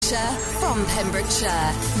Pembrokeshire, from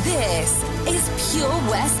Pembrokeshire. This is Pure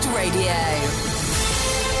West Radio.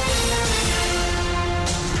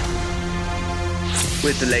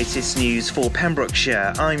 With the latest news for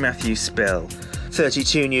Pembrokeshire, I'm Matthew Spill.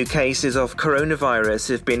 32 new cases of coronavirus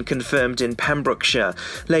have been confirmed in Pembrokeshire.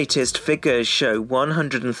 Latest figures show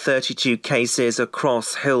 132 cases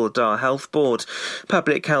across Hywel Dda Health Board.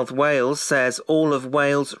 Public Health Wales says all of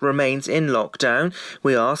Wales remains in lockdown.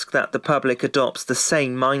 We ask that the public adopts the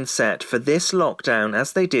same mindset for this lockdown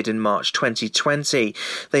as they did in March 2020.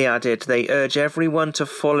 They added they urge everyone to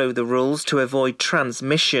follow the rules to avoid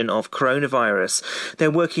transmission of coronavirus.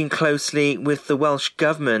 They're working closely with the Welsh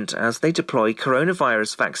Government as they deploy coronavirus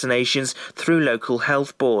vaccinations through local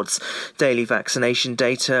health boards. Daily vaccination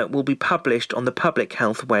data will be published on the Public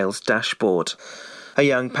Health Wales dashboard. A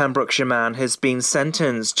young Pembrokeshire man has been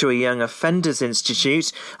sentenced to a Young Offenders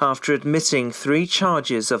Institute after admitting 3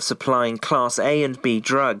 charges of supplying Class A and B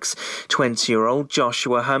drugs. 20-year-old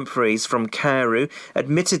Joshua Humphreys from Carew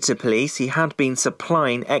admitted to police he had been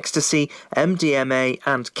supplying ecstasy, MDMA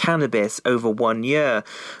and cannabis over 1 year.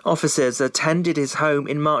 Officers attended his home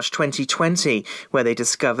in March 2020, where they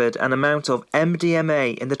discovered an amount of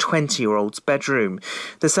MDMA in the 20-year-old's bedroom.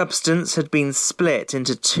 The substance had been split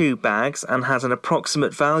into 2 bags and had an approximate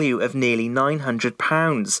value of nearly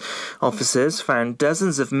 £900. Officers found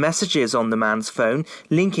dozens of messages on the man's phone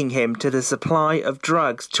linking him to the supply of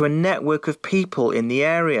drugs to a network of people in the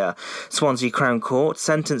area. Swansea Crown Court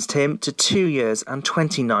sentenced him to 2 years and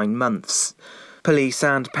 29 months. Police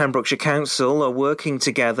and Pembrokeshire Council are working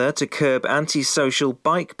together to curb antisocial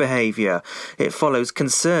bike behaviour. It follows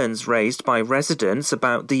concerns raised by residents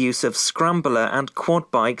about the use of scrambler and quad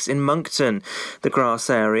bikes in Moncton. The grass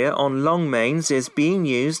area on Longmains is being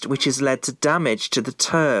used, which has led to damage to the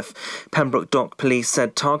turf. Pembroke Dock Police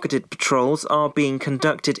said targeted patrols are being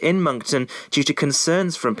conducted in Moncton due to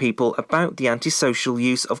concerns from people about the antisocial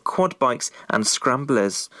use of quad bikes and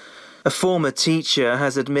scramblers. A former teacher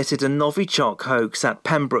has admitted a Novichok hoax at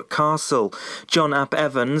Pembroke Castle. John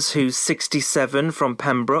Evans, who's 67 from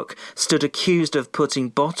Pembroke, stood accused of putting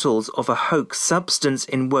bottles of a hoax substance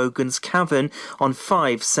in Wogan's Cavern on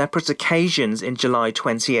 5 separate occasions in July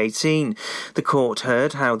 2018. The court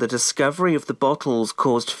heard how the discovery of the bottles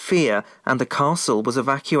caused fear and the castle was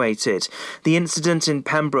evacuated. The incident in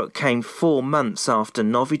Pembroke came 4 months after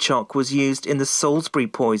Novichok was used in the Salisbury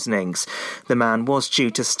poisonings. The man was due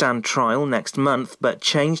to stand trial next month but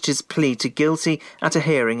changed his plea to guilty at a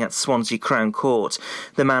hearing at Swansea Crown Court.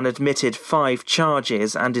 The man admitted 5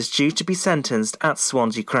 charges and is due to be sentenced at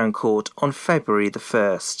Swansea Crown Court on February the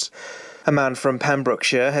 1st. A man from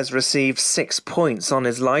Pembrokeshire has received 6 points on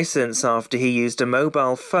his licence after he used a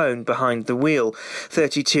mobile phone behind the wheel.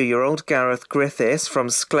 32-year-old Gareth Griffiths from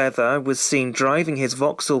Sclether was seen driving his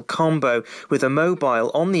Vauxhall Combo with a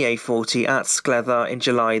mobile on the A40 at Sclether in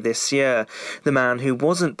July this year. The man, who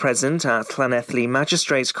wasn't present at Llanelli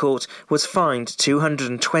Magistrates Court, was fined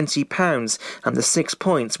 £220 and the 6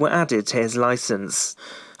 points were added to his licence.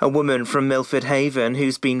 A woman from Milford Haven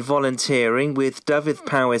who's been volunteering with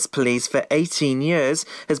Dyfed-Powys Police for 18 years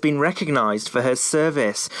has been recognised for her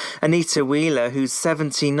service. Anita Wheeler, who's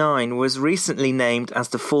 79, was recently named as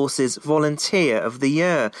the Force's Volunteer of the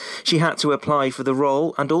Year. She had to apply for the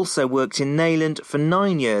role and also worked in Neyland for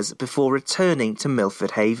 9 years before returning to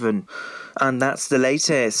Milford Haven. And that's the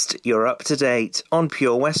latest. You're up to date on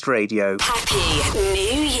Pure West Radio. Happy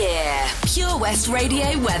New Year. Pure West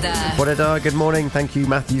Radio weather. What a day. Good morning. Thank you,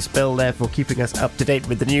 Matthew Spill, there, for keeping us up to date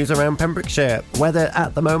with the news around Pembrokeshire. Weather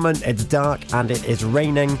at the moment, it's dark and it is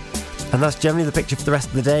raining. And that's generally the picture for the rest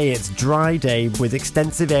of the day. It's a dry day with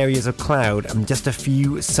extensive areas of cloud and just a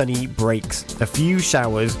few sunny breaks. A few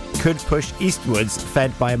showers could push eastwards,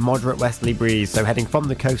 fed by a moderate westerly breeze, so heading from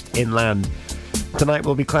the coast inland. Tonight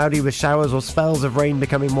will be cloudy with showers or spells of rain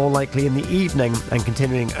becoming more likely in the evening and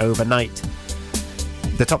continuing overnight.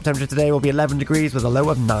 The top temperature today will be 11 degrees with a low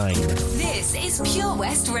of 9. This is Pure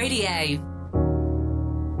West Radio.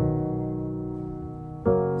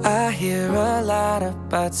 I hear a lot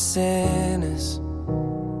about sinners.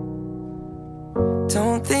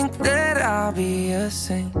 Don't think that I'll be a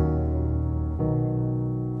saint,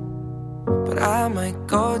 but I might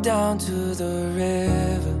go down to the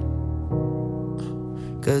river.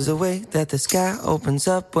 'Cause the way that the sky opens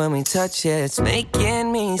up when we touch it, it's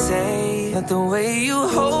making me say that the way you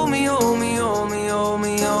hold me, hold me, hold me, hold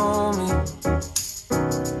me, hold me,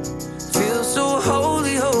 feels so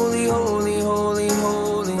holy, holy, holy, holy,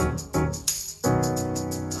 holy.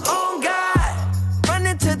 Oh God,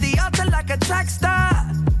 running to the altar like a track star.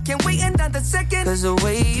 Can't wait another second. 'Cause the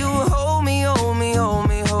way you hold me, hold me, hold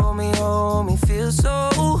me, hold me, hold me, feels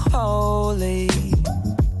so holy.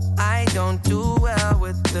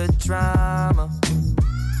 drama.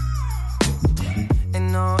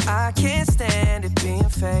 And no, I can't stand it being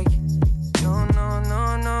fake. No, no,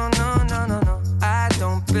 no, no, no, no, no, no. I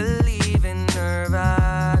don't believe in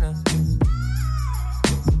Nirvana.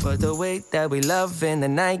 But the way that we love in the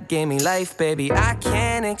night gave me life, baby, I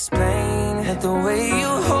can't explain it. The way you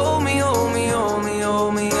hold me, hold me, hold me,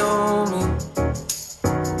 hold me, hold me.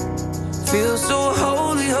 Feel so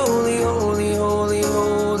holy, holy, holy, holy,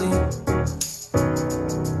 holy.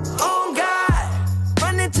 Oh God,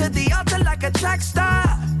 running to the altar like a track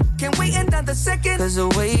star. Can't wait another second. Cause the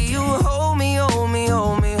way you hold me, hold me,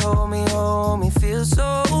 hold me, hold me, hold me. Feel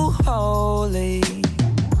so holy.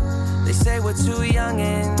 They say we're too young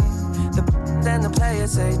and then the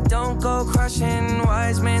players say don't go crushing.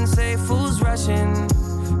 Wise men say fools rushing,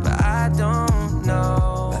 but I don't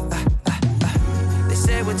know. They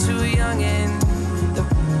say we're too young and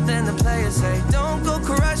then the players say don't go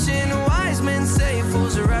crushing. Wise men say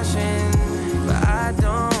fools are rushing, but I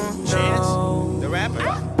don't know. Chance, the rapper.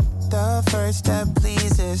 The first step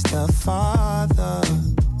pleases the Father.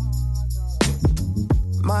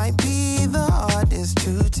 Might be the hardest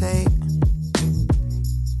to take.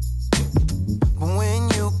 But when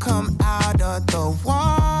you come out of the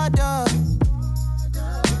water,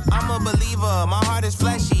 I'm a believer, my heart is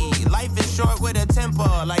fleshy. Life is short with a temper,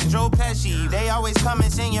 like Joe Pesci. They always come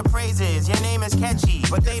and sing your praises, your name is catchy.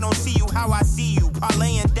 But they don't see you how I see you,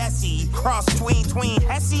 Parlay and Desi. Cross tween,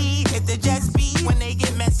 Hesse, hit the jet speed. When they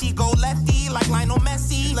get messy, go lefty, like Lionel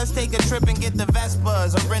Messi. Let's take a trip and get the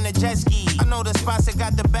Vespas, or rent a jet ski. I know the spots that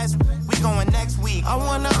got the best, we going next week. I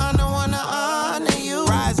wanna honor you.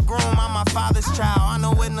 Rise groom, I'm my father's child. I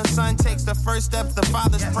know when the son takes the first step, the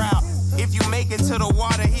father's proud. If you make it to the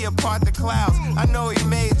water, he'll part the clouds. I know he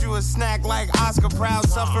made you a snack like Oscar Proud.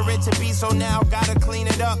 Suffer it to be, so now gotta clean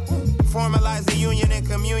it up. Formalize the union and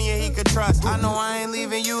communion he could trust. I know I ain't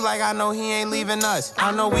leaving you like I know he ain't leaving us.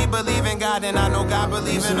 I know we believe in God and I know God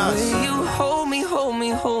believes in us. The way you hold me, hold me,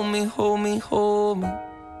 hold me, hold me, hold me.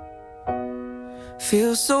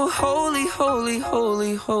 Feel so holy, holy,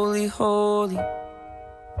 holy, holy, holy.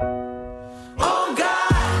 Oh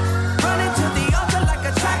God, running to the altar like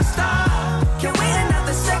a track star. Can't wait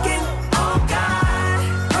another second. Oh God,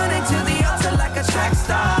 running to the altar like a track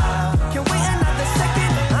star. Can't wait another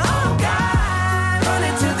second. Oh God,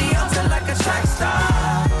 running to the altar like a track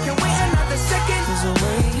star. Can't wait another second. 'Cause the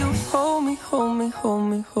way you hold me, hold me, hold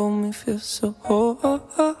me, hold me, feel so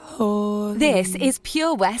holy. This is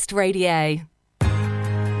Pure West Radio.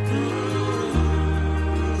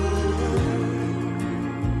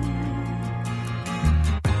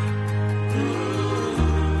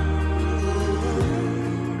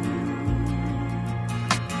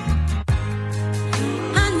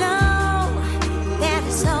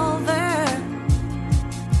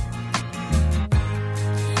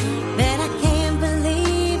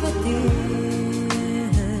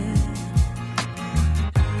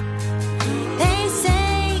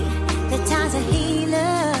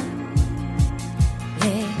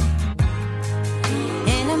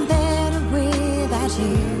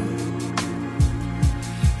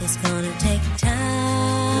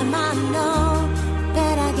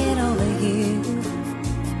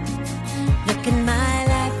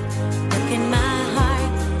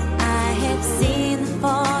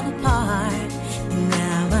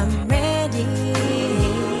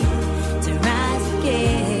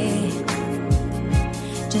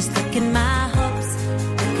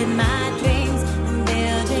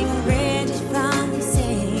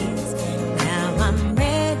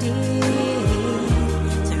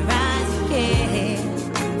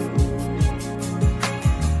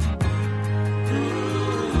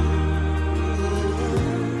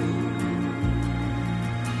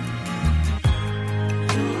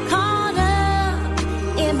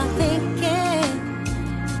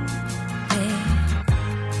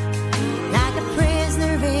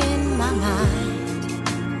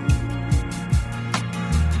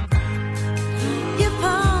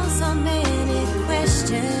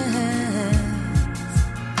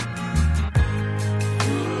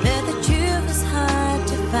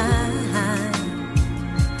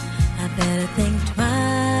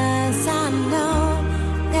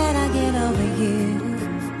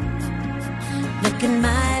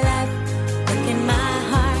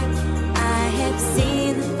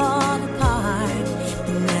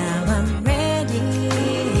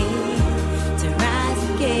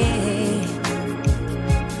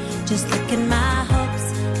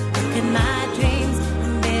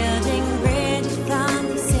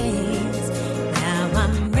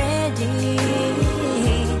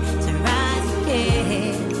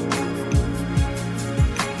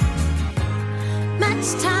 My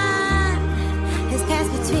much time has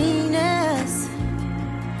passed between us.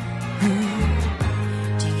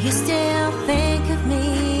 Do you still think of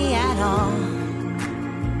me at all?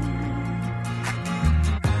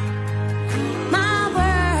 My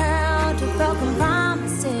world of broken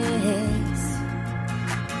promises.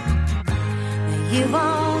 You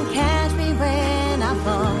won't catch me when I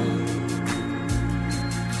fall.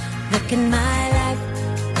 Look in my life,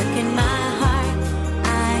 look in my heart.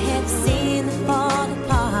 I have seen them fall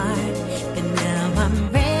apart, but now I'm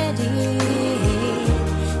ready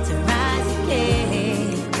to rise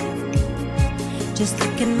again. Just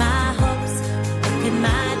look at my hopes, look at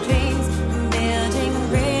my dreams. I'm building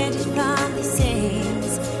bridges from these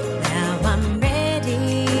things. Now I'm ready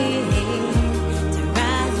to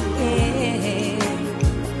rise again.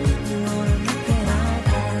 I'm gonna make it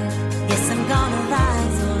alright. Yes, I'm gonna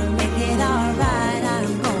rise, gonna make it alright.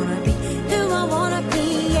 I'm gonna be who I wanna be,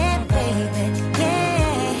 yeah, baby, yeah,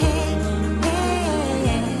 yeah,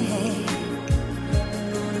 yeah.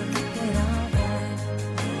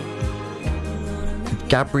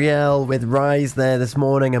 Gabrielle with Rise there this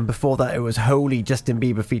morning, and before that it was Holy, Justin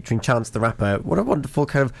Bieber featuring Chance the Rapper. What a wonderful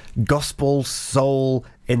kind of gospel soul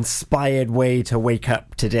inspired way to wake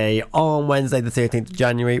up today on Wednesday the 13th of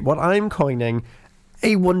January, what I'm coining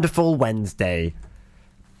a wonderful Wednesday.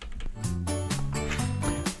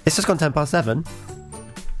 It's just gone 7:10,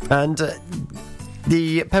 and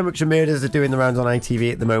the Pembrokeshire Murders are doing the rounds on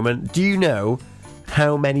ITV at the moment. Do you know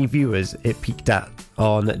how many viewers it peaked at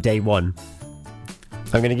on day one?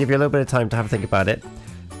 I'm going to give you a little bit of time to have a think about it.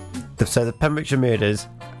 So the Pembrokeshire Murders,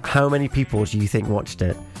 how many people do you think watched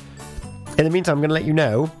it? In the meantime, I'm going to let you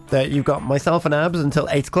know that you've got myself and Abz until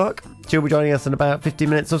 8 o'clock. She'll be joining us in about 15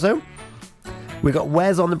 minutes or so. We've got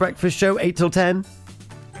Wes on the breakfast show, 8 till 10.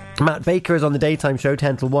 Matt Baker is on the daytime show,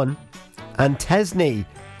 10 till 1. And Tesney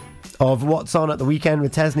of What's On at the Weekend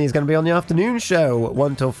with Tesney is going to be on the afternoon show,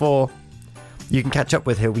 1 till 4. You can catch up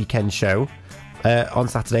with her weekend show on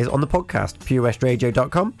Saturdays on the podcast,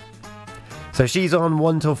 purewestradio.com. So she's on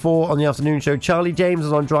 1 till 4 on the afternoon show. Charlie James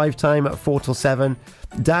is on drive time at 4 till 7.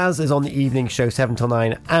 Daz is on the evening show, 7 till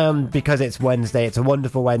 9. And because it's Wednesday, it's a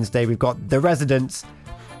wonderful Wednesday, we've got The Residents.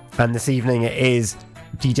 And this evening it is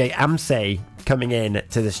DJ Amse coming in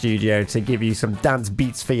to the studio to give you some dance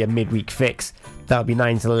beats for your midweek fix. That'll be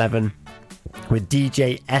 9 till 11. With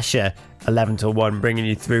DJ Escher, 11 till 1, bringing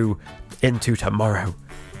you through into tomorrow.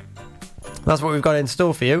 That's what we've got in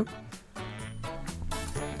store for you.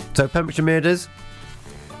 So, Pembrokeshire Murders,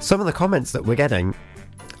 some of the comments that we're getting,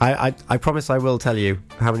 I promise I will tell you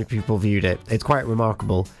how many people viewed it. It's quite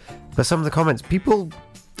remarkable. But some of the comments, people,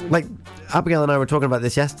 like Abigail and I were talking about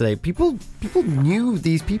this yesterday, people knew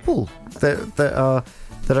these people that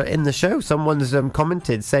are in the show. Someone's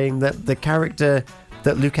commented saying that the character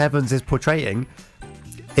that Luke Evans is portraying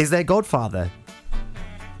is their godfather.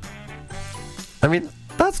 I mean,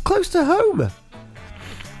 that's close to home.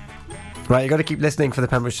 Right, you got to keep listening for the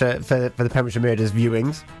Pembrokeshire Murders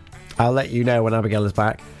viewings. I'll let you know when Abigail is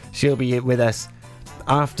back. She'll be with us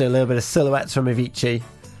after a little bit of Silhouettes from Avicii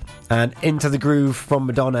and Into the Groove from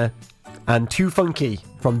Madonna and Too Funky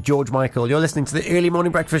from George Michael. You're listening to the Early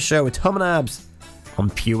Morning Breakfast Show with Tom and Abz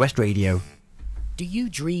on Pure West Radio. Do you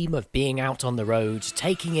dream of being out on the road,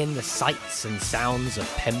 taking in the sights and sounds of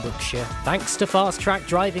Pembrokeshire? Thanks to Fast Track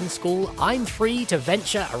Driving School, I'm free to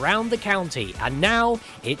venture around the county, and now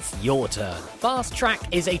it's your turn. Fast Track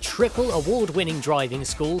is a triple award-winning driving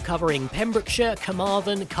school covering Pembrokeshire,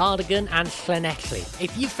 Carmarthen, Cardigan and Llanelli.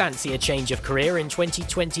 If you fancy a change of career in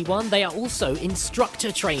 2021, they are also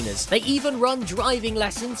instructor trainers. They even run driving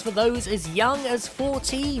lessons for those as young as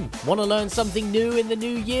 14. Want to learn something new in the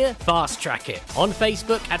new year? Fast Track it. On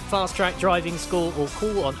Facebook at Fast Track Driving School or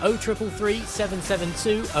call on 0333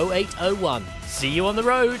 772 0801. See you on the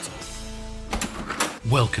road.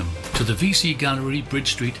 Welcome to the VC Gallery,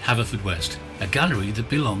 Bridge Street, Haverfordwest, a gallery that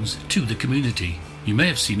belongs to the community. You may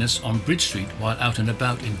have seen us on Bridge Street while out and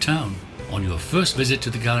about in town. On your first visit to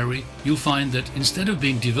the gallery, you'll find that instead of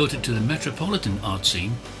being devoted to the metropolitan art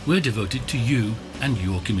scene, we're devoted to you and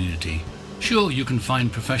your community. Sure, you can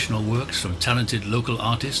find professional works from talented local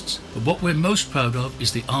artists, but what we're most proud of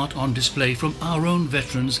is the art on display from our own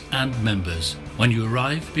veterans and members. When you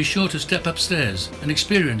arrive, be sure to step upstairs and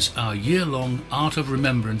experience our year-long Art of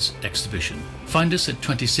Remembrance exhibition. Find us at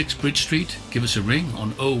 26 Bridge Street, give us a ring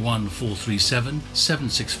on 01437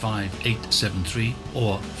 765 873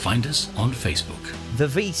 or find us on Facebook. The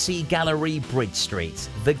VC Gallery, Bridge Street,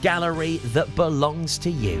 the gallery that belongs to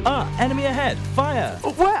you. Ah, enemy ahead, fire!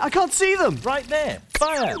 Where? I can't see them! Right there.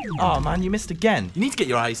 Fire! Oh man, you missed again. You need to get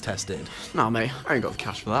your eyes tested. Nah, mate, I ain't got the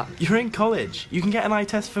cash for that. You're in college. You can get an eye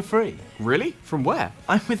test for free. Really? From where?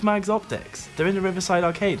 I'm with Mags Optics. They're in the Riverside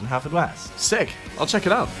Arcade in Haverfordwest. Sick. I'll check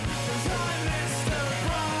it out.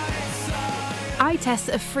 Eye tests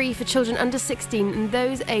are free for children under 16 and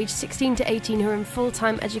those aged 16 to 18 who are in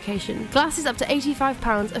full-time education. Glasses up to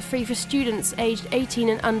 £85 are free for students aged 18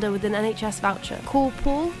 and under with an NHS voucher. Call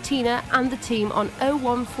Paul, Tina and the team on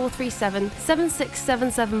 01437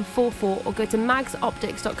 767744 or go to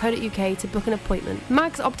magsoptics.co.uk to book an appointment.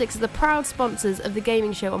 Mags Optics are the proud sponsors of the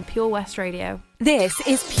gaming show on Pure West Radio. This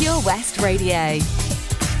is Pure West Radio.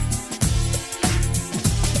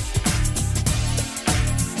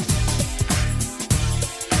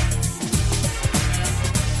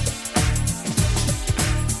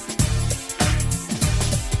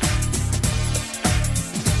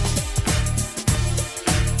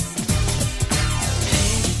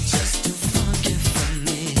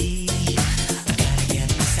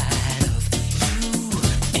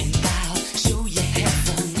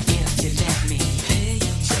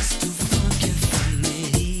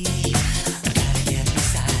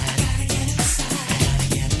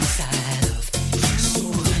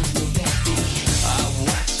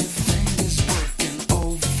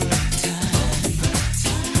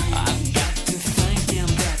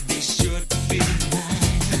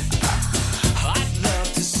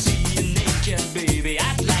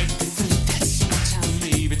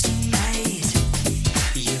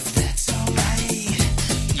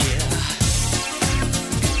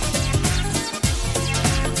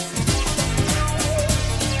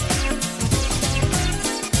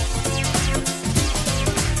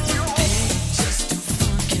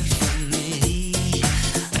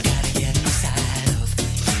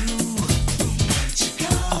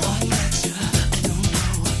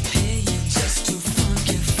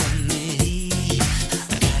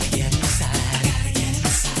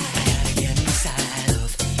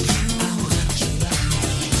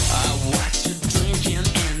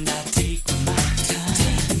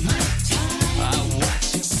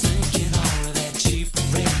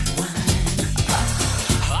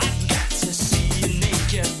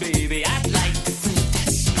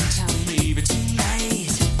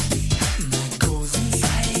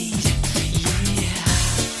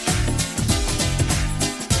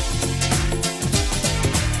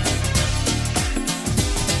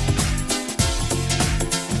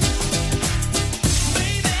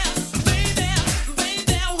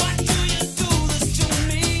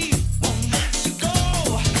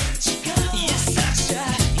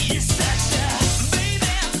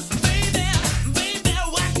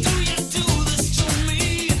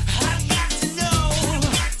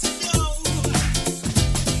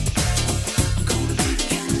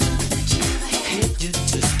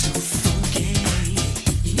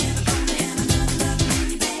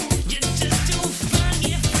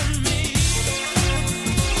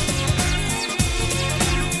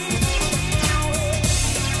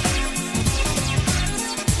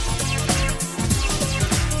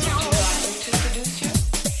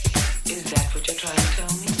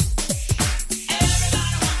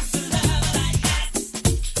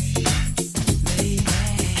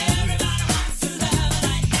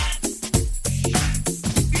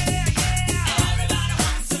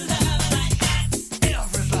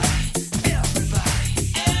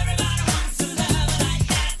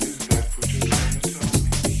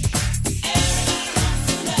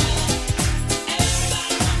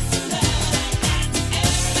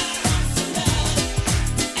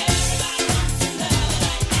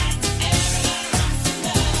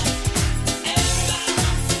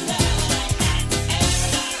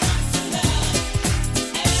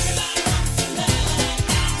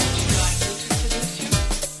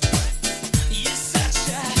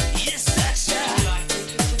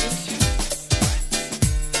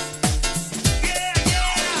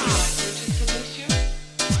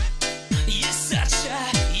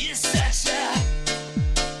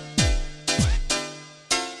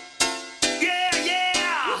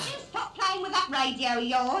 radio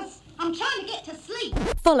yours. I'm trying to get to sleep.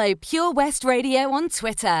 Follow Pure West Radio on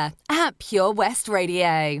Twitter at Pure West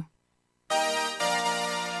Radio.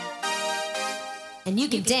 And you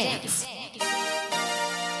can dance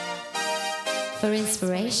for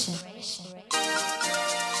inspiration.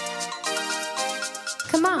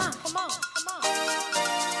 Come on.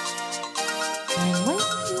 I'm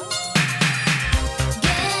waiting.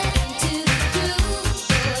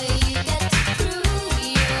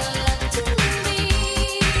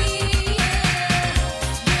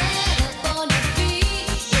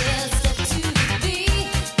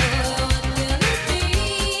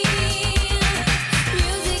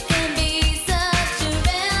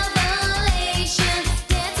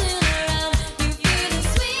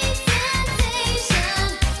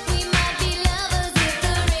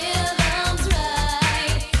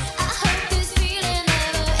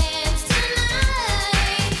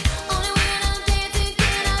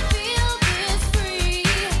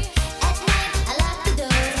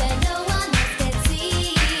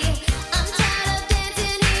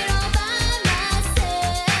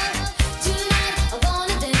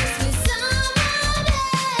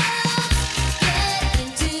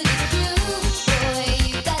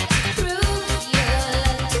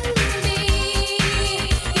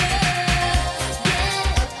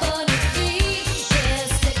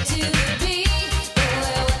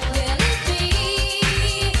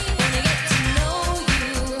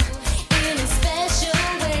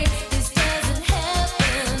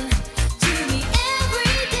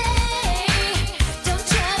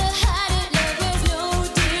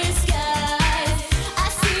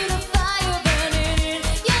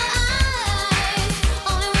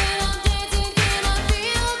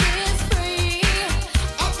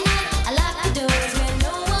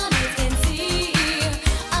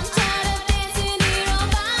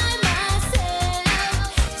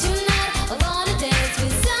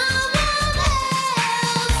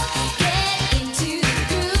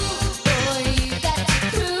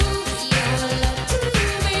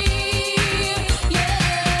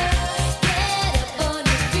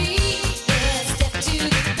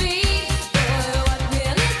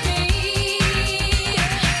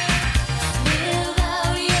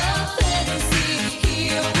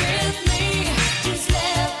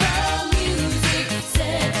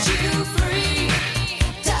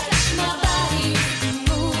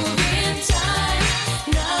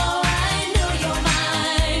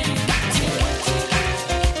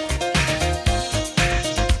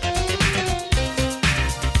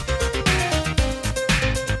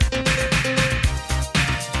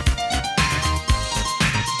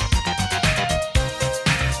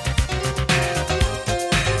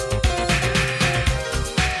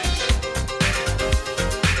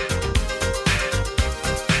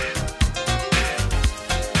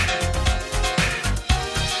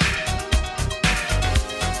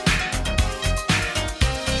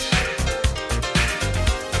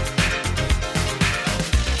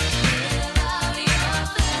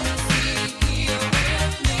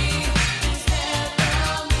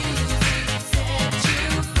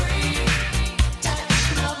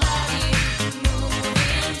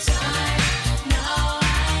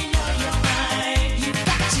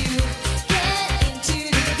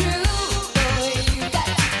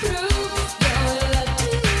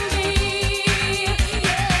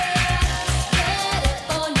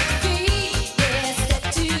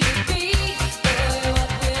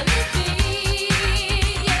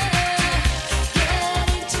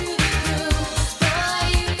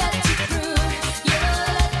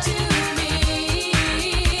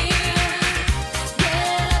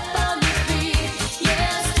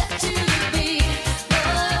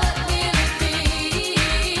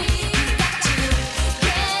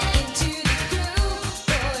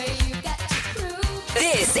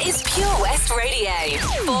 This is Pure West Radio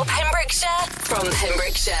for Pembrokeshire from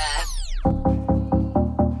Pembrokeshire.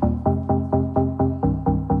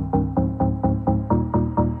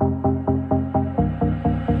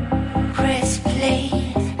 Press play,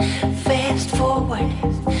 fast forward,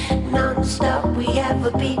 non-stop. We have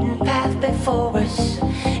a beaten path before us.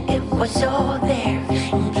 It was all there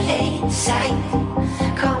in plain sight.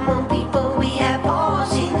 Come on, people, we have all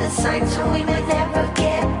seen the signs, so we may never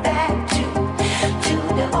get back to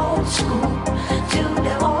the old school, to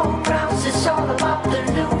the old grounds. It's all about the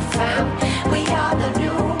new found. We are the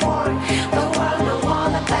newborn, the world know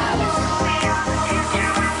all about us.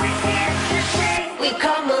 We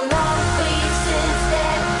come a long way since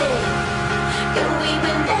that day, and we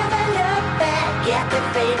will never look back at the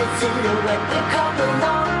faded silhouette. We come a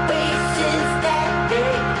long way since that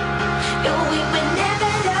day, and we will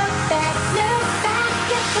never look back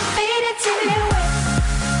at the faded silhouette.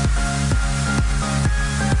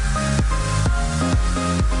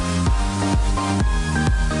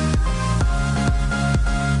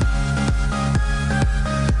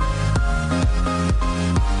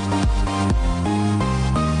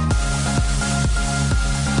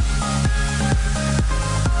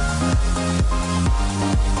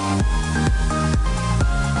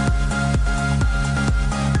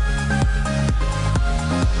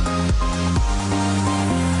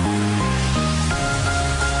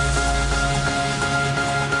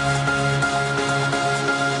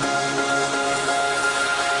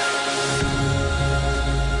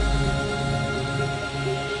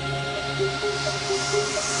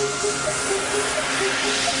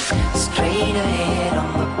 Straight ahead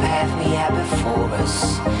on the path we have before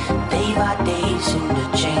us. Day by day soon the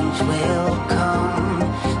change will come.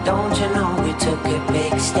 Don't you know we took a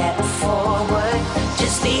big step forward?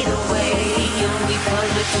 Just lead the way and we pull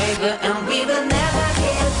the trigger, and we will never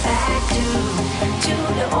get back to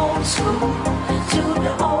the old school, to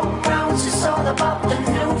the old grounds. It's all about the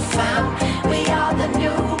new found. We are the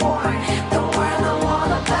newborn, the world know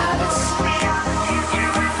all about us.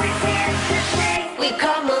 We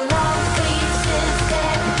come a long way since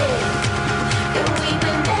that day, and we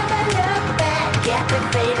will never look back at the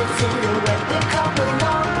faded silhouette. We come a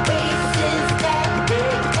long way since that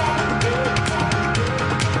day,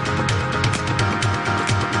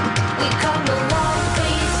 We come a long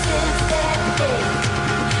way since that day,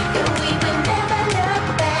 and we will never look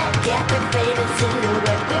back at the faded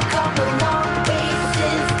silhouette. We come a long way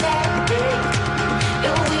since that day,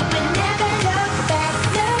 and we will never look back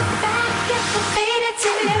at the faded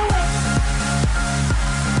silhouette.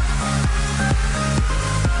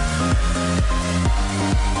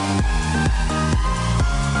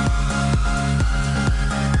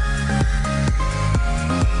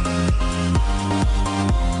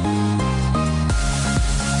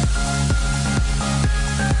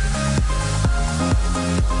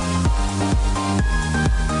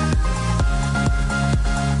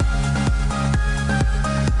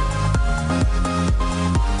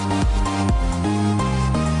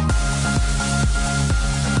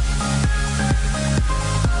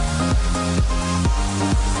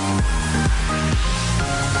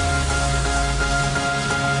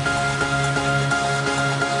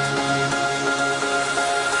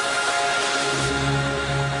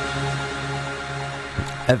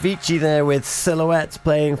 Avicii there with Silhouettes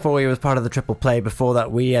playing for you as part of the triple play. Before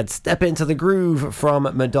that, we had Step Into the Groove from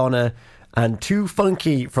Madonna and Too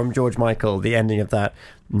Funky from George Michael. The ending of that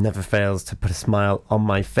never fails to put a smile on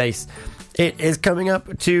my face. It is coming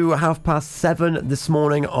up to 7:30 this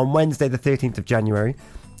morning on Wednesday the 13th of January.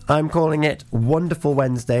 I'm calling it Wonderful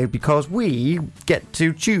Wednesday because we get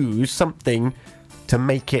to choose something to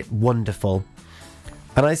make it wonderful.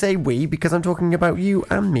 And I say we because I'm talking about you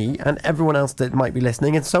and me and everyone else that might be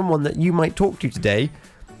listening, and someone that you might talk to today,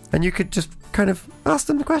 and you could just kind of ask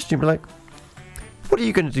them the question, be like, what are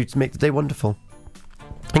you going to do to make the day wonderful?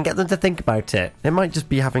 And get them to think about it. It might just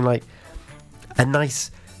be having like a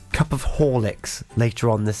nice cup of Horlicks later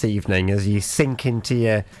on this evening as you sink into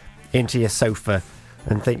your sofa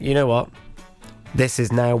and think, you know what, this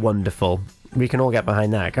is now wonderful. We can all get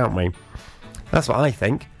behind that, can't we? That's what I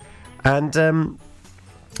think. And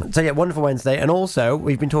so yeah, Wonderful Wednesday. And also,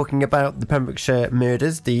 we've been talking about the Pembrokeshire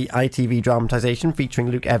Murders, the ITV dramatisation featuring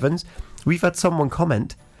Luke Evans. We've had someone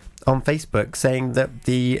comment on Facebook saying that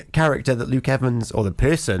the character that Luke Evans, or the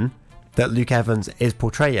person that Luke Evans is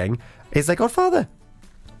portraying, is their godfather.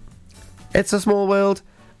 It's a small world,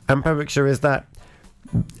 and Pembrokeshire is that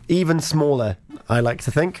even smaller, I like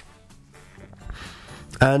to think.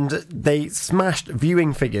 And they smashed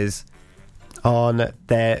viewing figures on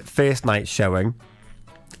their first night showing,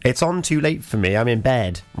 It's on too late for me. I'm in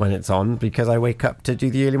bed when it's on because I wake up to do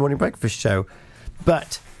the early morning breakfast show.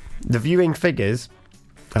 But the viewing figures,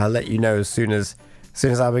 I'll let you know as soon as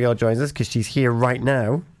Abigail joins us, because she's here right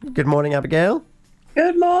now. Good morning, Abigail.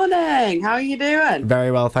 Good morning. How are you doing?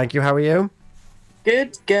 Very well, thank you. How are you?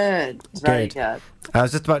 Good. Very good. I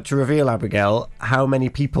was just about to reveal, Abigail, how many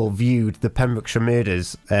people viewed the Pembrokeshire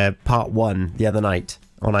Murders Part 1 the other night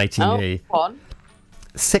on ITV. Oh, on.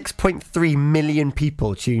 6.3 million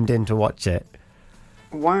people tuned in to watch it.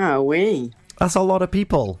 Wowee. That's a lot of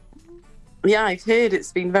people. Yeah, I've heard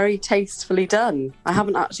it's been very tastefully done. I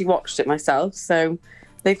haven't actually watched it myself, so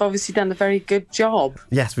they've obviously done a very good job.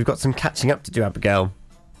 Yes, we've got some catching up to do, Abigail.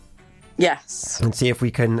 Yes. And see if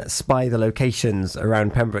we can spy the locations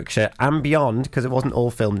around Pembrokeshire and beyond, because it wasn't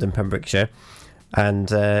all filmed in Pembrokeshire.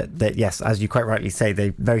 And yes, as you quite rightly say, they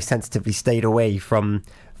very sensitively stayed away from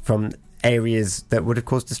areas that would have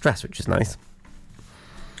caused distress, which is nice.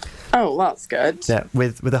 Oh, that's good. Yeah,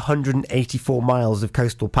 with 184 miles of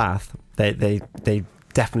coastal path, they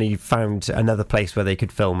definitely found another place where they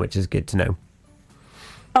could film, which is good to know.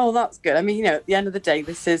 Oh, that's good. I mean, at the end of the day,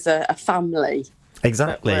 this is a family.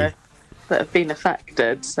 Exactly. That have been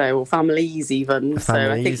affected, or families even.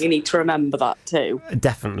 So I think you need to remember that too.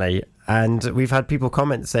 Definitely. And we've had people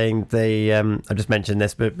comment saying I just mentioned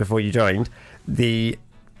this before you joined, the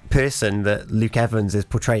person that Luke Evans is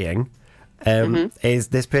portraying is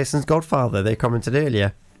this person's godfather. They commented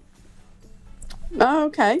earlier. Oh,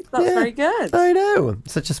 okay. That's very good. I know.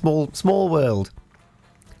 Such a small world.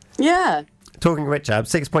 Yeah. Talking of which,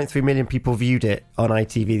 6.3 million people viewed it on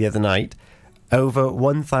ITV the other night. Over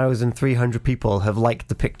 1,300 people have liked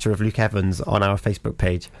the picture of Luke Evans on our Facebook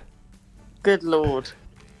page. Good Lord.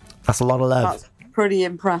 That's a lot of love. That's pretty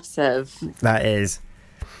impressive. That is.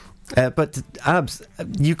 But Abz,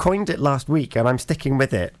 you coined it last week, and I'm sticking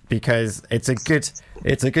with it because it's a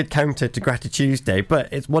good counter to Gratitude Tuesday, but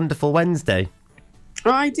it's Wonderful Wednesday.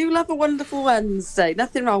 I do love a Wonderful Wednesday.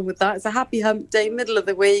 Nothing wrong with that. It's a happy hump day, middle of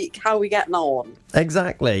the week. How are we getting on?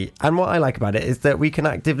 Exactly. And what I like about it is that we can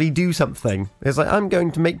actively do something. It's like, I'm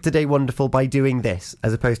going to make today wonderful by doing this,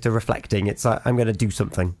 as opposed to reflecting. It's like, I'm going to do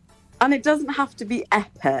something. And it doesn't have to be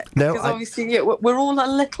epic. No, because obviously we're all a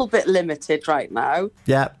little bit limited right now.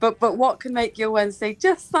 Yeah. But what can make your Wednesday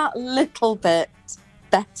just that little bit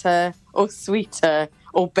better or sweeter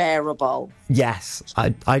or bearable? Yes.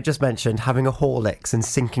 I just mentioned having a Horlicks and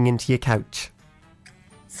sinking into your couch.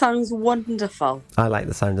 Sounds wonderful. I like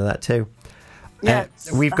the sound of that too. Yeah,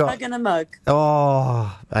 we've got hug and a mug.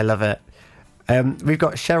 Oh, I love it. We've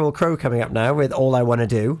got Sheryl Crow coming up now with All I Want to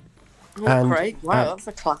Do. Oh, great. Wow, that's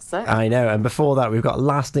a classic. I know. And before that, we've got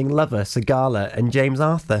Lasting Lover, Sagala and James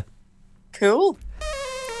Arthur. Cool.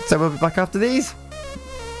 So we'll be back after these.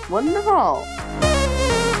 Wonderful.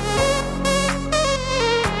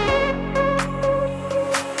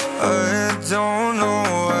 I don't know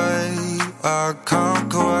why I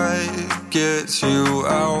can't quite get you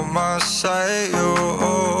out my sight. You're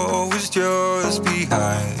always just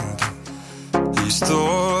behind. These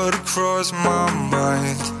thoughts cross my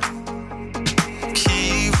mind.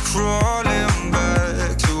 Keep crawling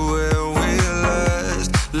back to where we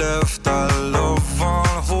left our love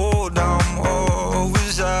on hold. I'm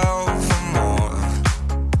always out for more.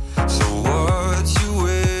 So what you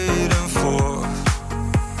waiting for?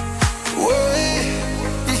 Wait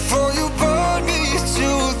before you burn me to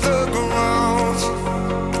the ground.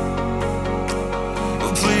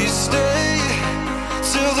 Please stay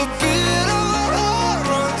till the beat of our heart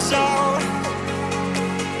runs out.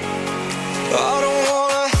 I don't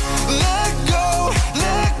wanna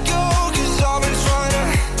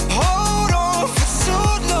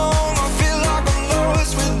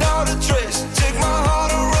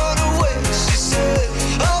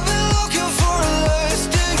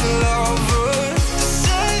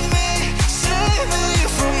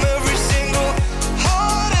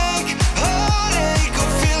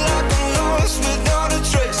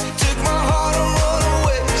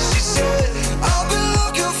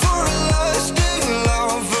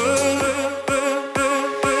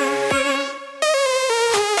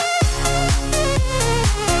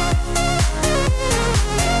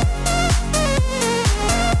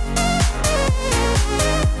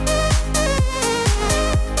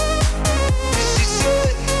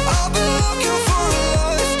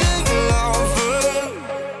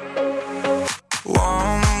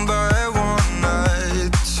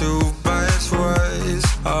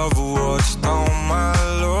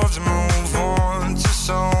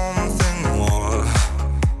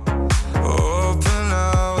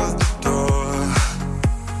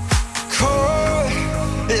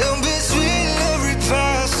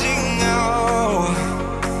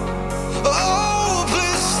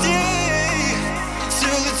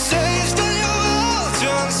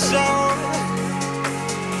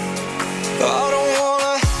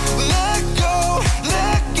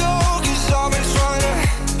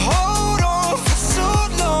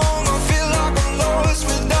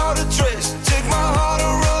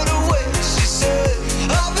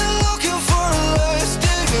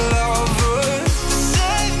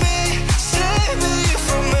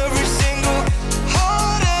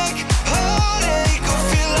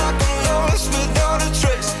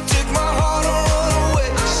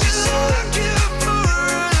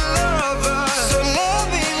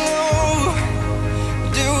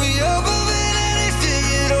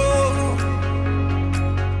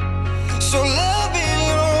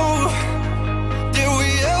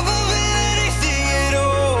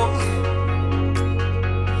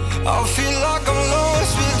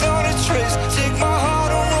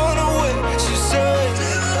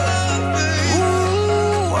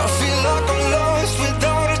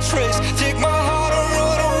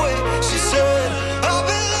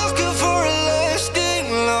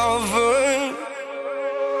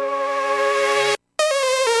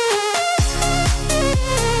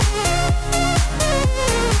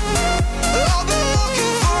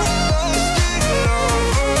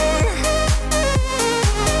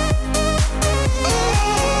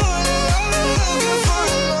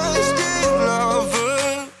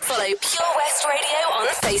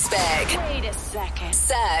Wait a second.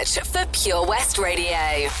 Search for Pure West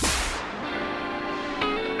Radio.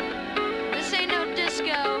 This ain't no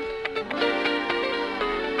disco.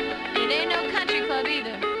 It ain't no country club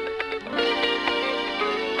either.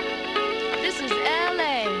 This is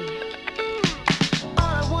LA.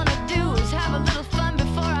 All I wanna do is have a little fun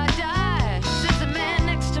before I die. Sits a man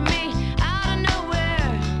next to me out of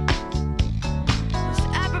nowhere. It's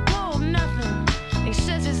apropos of nothing. He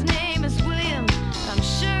says his name is William. I'm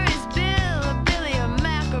sure he's Bill or Billy or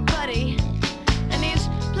Mac or Buddy. And he's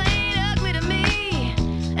playing ugly to me.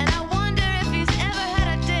 And I wonder if he's ever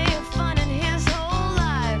had a day of fun in his whole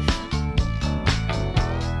life.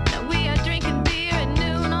 Now we are drinking beer at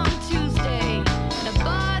noon on Tuesday in a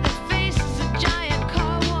bar that faces a giant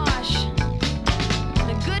car wash. And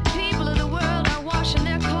the good people of the world are washing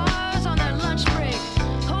their cars on their lunch break,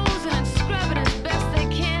 hosing and scrubbing as best they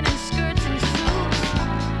can in skirts and suits.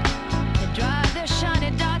 They drive their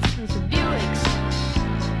shiny Datsuns and Buicks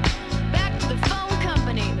back to the phone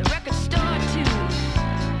company, the record store too.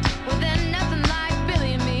 Well, then nothing like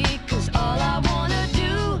Billy and me, 'cause all I wanna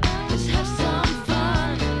do is have some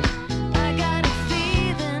fun. I got a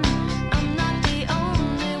feeling I'm not the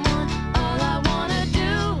only one. All I wanna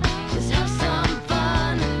do is have some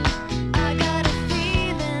fun. I got a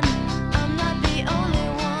feeling I'm not the only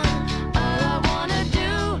one. All I wanna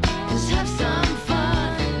do is have some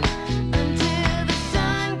fun until the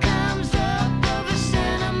sun comes up over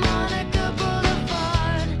Santa Monica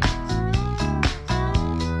Boulevard.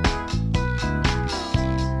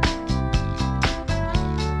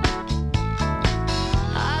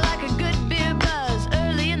 I like a good beer buzz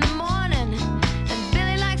early in the morning, and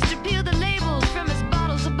Billy likes to peel the labels from his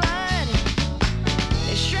bottles of Bud.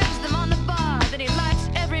 He shreds them on the bar, then he lights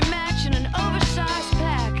every match in an oversized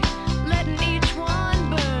pack, letting each one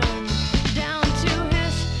burn down to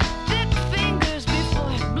his thick fingers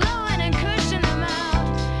before blowing and cursing them out.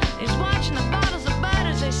 He's watching the bottles of Bud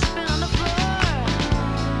as they spin on the floor,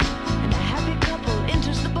 and a happy couple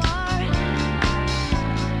enters the bar,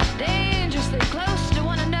 dangerously close to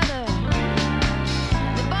one another.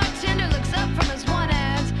 The bartender looks up from his one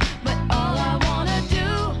ads, but all I wanna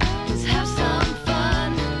do is have some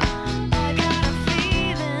fun. I got a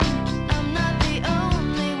feeling I'm not the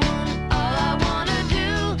only one. All I wanna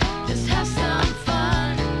do is have some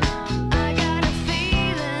fun. I got a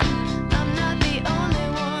feeling I'm not the only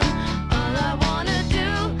one. All I wanna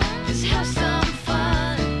do is have some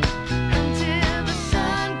fun until the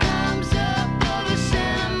sun comes up over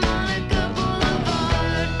Santa Monica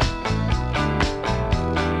Boulevard.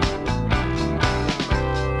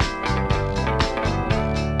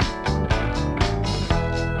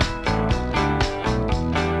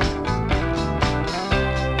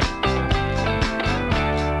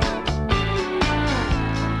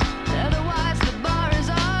 Otherwise the bar is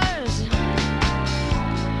ours,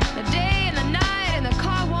 the day and the night and the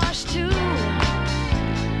car wash too,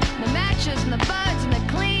 the matches and the buds and the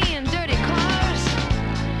clean dirty cars,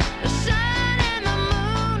 the sun and the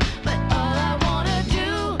moon. But all I wanna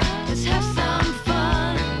do is have some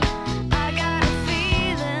fun. I got a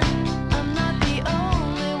feeling I'm not the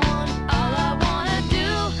only one. All I wanna do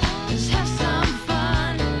is have some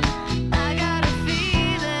fun. I got a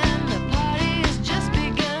feeling the party has just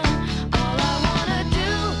begun. All I wanna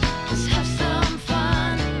do is have some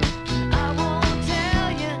fun. I won't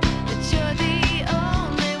tell you that you're the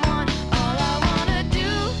only one. All I wanna do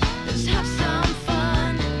is have some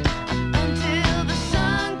fun until the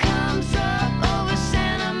sun comes up over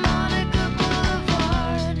Santa Monica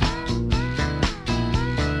Boulevard.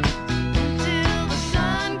 Until the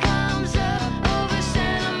sun comes up over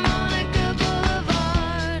Santa Monica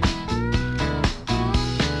Boulevard.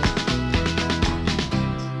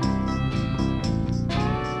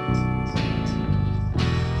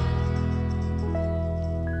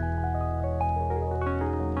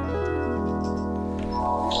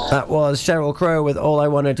 That was Sheryl Crow with All I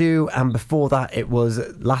Wanna Do, and before that it was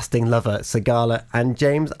Lasting Lover, Sagala and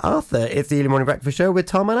James Arthur. It's the Early Morning Breakfast Show with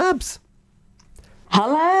Tom and Abz.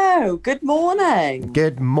 Hello, good morning.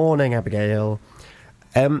 Good morning, Abigail.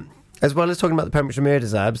 As well as talking about the Pembrokeshire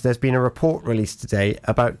murders, Abz, there's been a report released today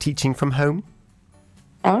about teaching from home.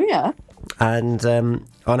 Oh, yeah. And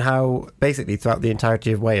on how basically throughout the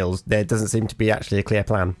entirety of Wales there doesn't seem to be actually a clear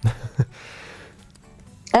plan.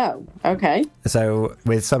 Oh, okay. So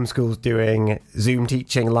with some schools doing Zoom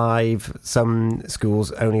teaching live, some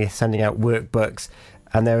schools only sending out workbooks,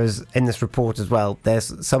 and there is, in this report as well,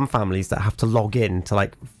 there's some families that have to log in to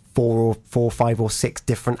like 4, 5 or 6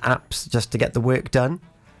 different apps just to get the work done.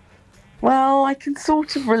 Well, I can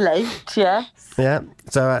sort of relate, yes. Yeah,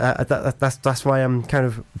 so that's why I'm kind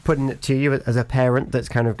of putting it to you as a parent that's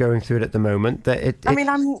kind of going through it at the moment. I mean,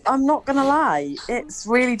 I'm not going to lie. It's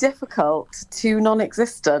really difficult to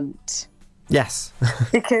non-existent. Yes.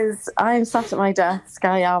 Because I am sat at my desk.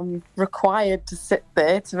 I am required to sit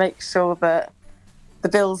there to make sure that the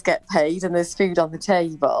bills get paid and there's food on the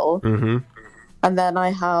table. Mm-hmm. And then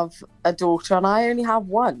I have a daughter and I only have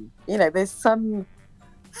one. You know, there's some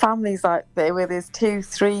families out there where there's 2,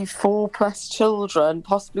 3, 4 plus children,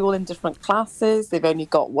 possibly all in different classes. They've only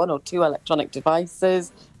got 1 or 2 electronic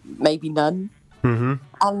devices, maybe none. Mm-hmm.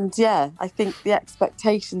 And yeah, I think the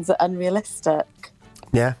expectations are unrealistic.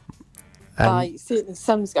 Yeah. By certainly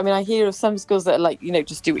some, I mean, I hear of some schools that are like, you know,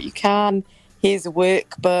 just do what you can. Here's a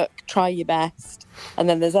workbook, try your best. And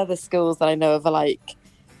then there's other schools that I know of are like,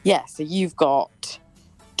 yeah, so you've got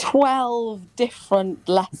 12 different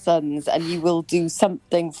lessons and you will do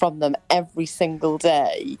something from them every single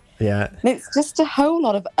day. Yeah. And it's just a whole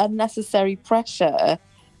lot of unnecessary pressure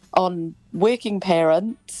on working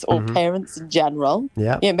parents or parents in general.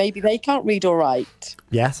 Yeah. You know, maybe they can't read or write.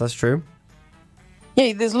 Yes, that's true.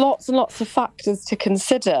 Yeah, there's lots and lots of factors to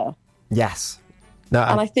consider. Yes. No,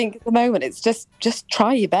 And I think at the moment it's just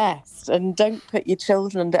try your best and don't put your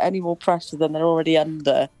children under any more pressure than they're already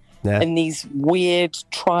under in these weird,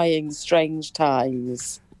 trying, strange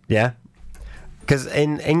times. Yeah. Because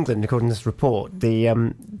in England, according to this report, the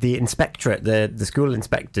inspectorate, the school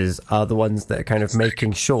inspectors are the ones that are kind of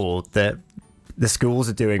making sure that the schools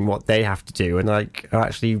are doing what they have to do and like are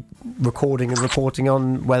actually recording and reporting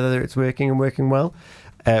on whether it's working and working well.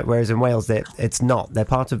 Whereas in Wales, it's not. They're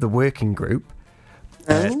part of the working group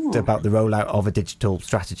about the rollout of a digital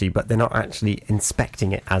strategy, but they're not actually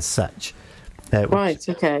inspecting it as such. Right,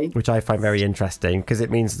 okay. Which I find very interesting because it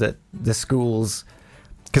means that the schools...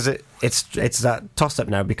 Because it's that toss-up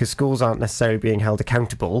now because schools aren't necessarily being held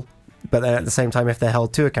accountable, but then at the same time, if they're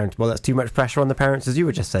held too accountable, that's too much pressure on the parents, as you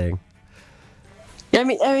were just saying. Yeah, I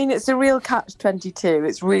mean, it's a real catch-22.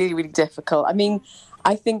 It's really, really difficult. I mean,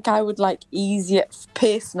 I think I would like easier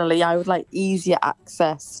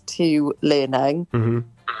access to learning. Mm-hmm.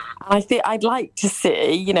 I think I'd like to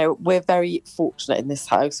see, you know, we're very fortunate in this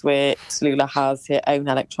house where Tallulah has her own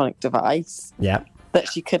electronic device that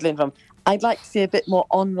she could learn from. I'd like to see a bit more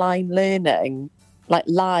online learning, like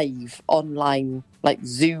live online, like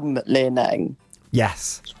Zoom learning.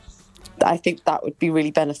 Yes. I think that would be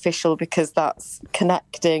really beneficial because that's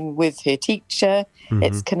connecting with her teacher. Mm-hmm.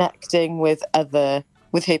 It's connecting with her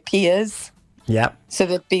peers. Yeah. So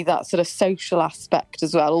there'd be that sort of social aspect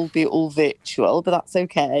as well, albeit all virtual, but that's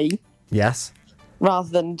okay. Yes. Rather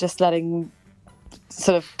than just letting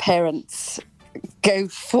sort of parents go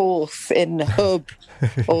forth in Hub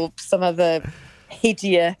or some other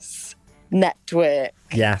hideous network.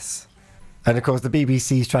 Yes. And of course, the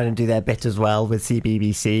BBC's trying to do their bit as well with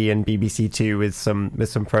CBBC and BBC Two with some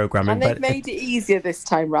programming. And they've made it easier this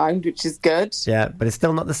time round, which is good. Yeah, but it's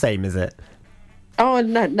still not the same, is it? Oh,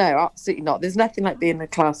 no, absolutely not. There's nothing like being in a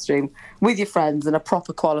classroom with your friends and a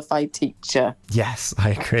proper qualified teacher. Yes,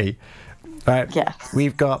 I agree. Right, yes.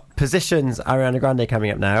 We've got Positions, Ariana Grande coming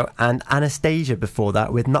up now, and Anastasia before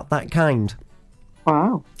that with Not That Kind.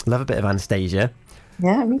 Wow. Love a bit of Anastasia.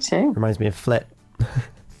 Yeah, me too. Reminds me of Flit.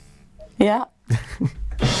 Yeah.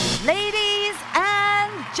 Ladies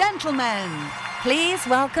and gentlemen, please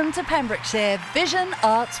welcome to Pembrokeshire Vision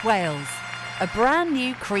Arts Wales, a brand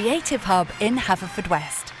new creative hub in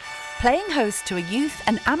Haverfordwest, playing host to a youth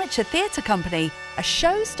and amateur theatre company, a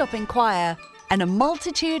show-stopping choir, and a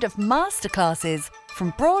multitude of masterclasses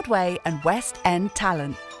from Broadway and West End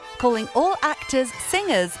talent, calling all actors,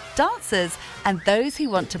 singers, dancers, and those who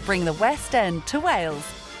want to bring the West End to Wales.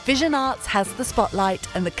 Vision Arts has the spotlight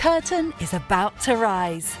and the curtain is about to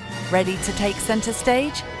rise. Ready to take centre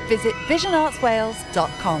stage? Visit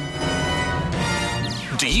visionartswales.com.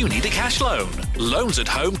 Do you need a cash loan? Loans at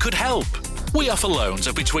Home could help. We offer loans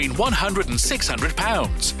of between £100 and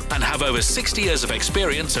 £600 and have over 60 years of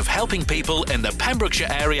experience of helping people in the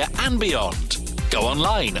Pembrokeshire area and beyond. Go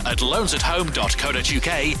online at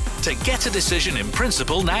loansathome.co.uk to get a decision in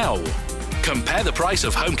principle now. Compare the price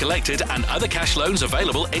of home collected and other cash loans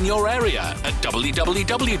available in your area at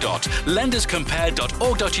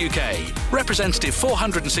www.lenderscompare.org.uk. Representative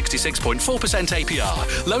 466.4%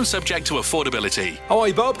 APR. Loan subject to affordability.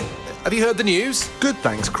 Hi, Bob. Have you heard the news? Good,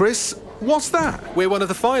 thanks, Chris. What's that? We're one of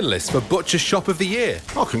the finalists for Butcher's Shop of the Year.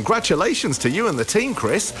 Oh, congratulations to you and the team,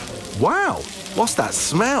 Chris. Wow, what's that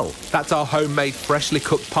smell? That's our homemade freshly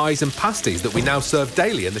cooked pies and pasties that we now serve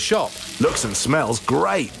daily in the shop. Looks and smells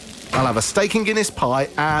great. I'll have a steak and Guinness pie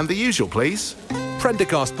and the usual, please.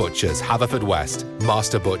 Prendergast Butchers, Haverfordwest.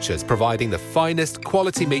 Master Butchers, providing the finest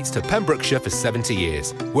quality meats to Pembrokeshire for 70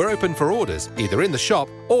 years. We're open for orders, either in the shop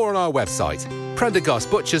or on our website,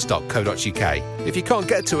 prendergastbutchers.co.uk. If you can't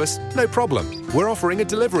get to us, no problem. We're offering a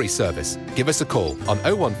delivery service. Give us a call on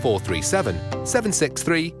 01437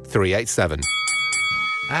 763 387.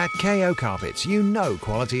 At KO Carpets, you know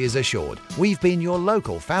quality is assured. We've been your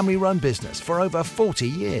local family-run business for over 40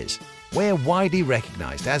 years. We're widely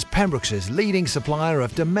recognised as Pembrokeshire's leading supplier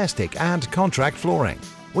of domestic and contract flooring.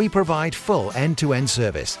 We provide full end-to-end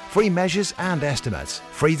service, free measures and estimates,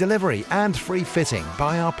 free delivery and free fitting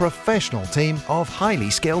by our professional team of highly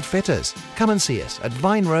skilled fitters. Come and see us at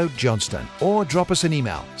Vine Road, Johnston, or drop us an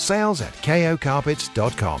email,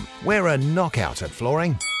 sales@kocarpets.com. We're a knockout at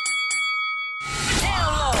flooring.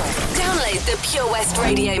 Download the Pure West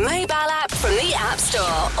Radio mobile app from the App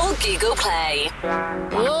Store or Google Play.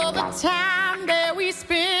 All the time that we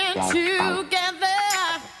spend together,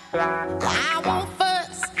 I won't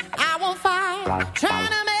fuss, I won't fight, trying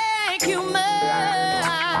to make you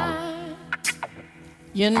mine.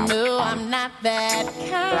 You know I'm not that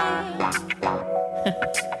kind.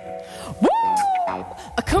 Woo!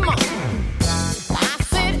 Come on. I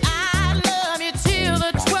said I love you till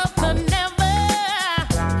the 12th of never,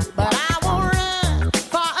 but I won't run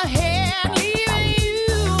far ahead, leaving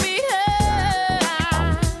you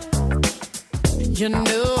behind. You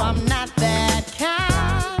know I'm not that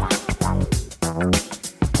kind,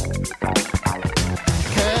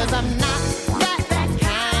 'cause I'm not that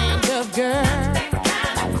kind of girl.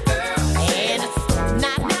 And it's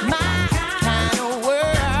not my kind of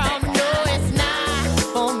world. No, it's not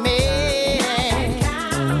for me.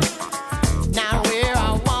 Not where I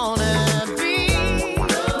wanna be.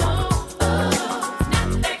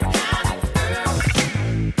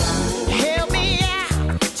 Help me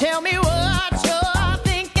out, tell me what you're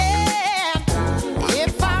thinking.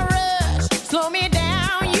 If I rush, slow me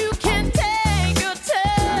down, you can take your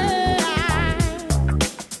time.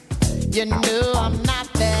 You know I'm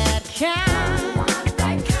not that kind.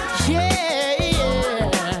 Yeah, yeah.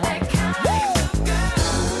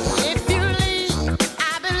 If you leave, I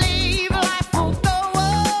believe life will go on.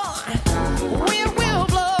 Wind will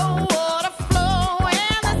blow, water flow,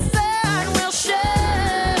 and the sun will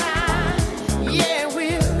shine. Yeah,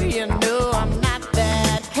 will, you know I'm not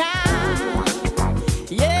that kind.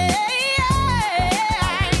 Yeah,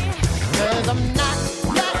 yeah. 'Cause I'm not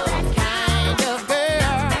that kind of girl.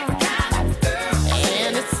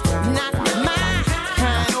 And it's not my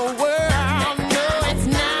kind of world. No, it's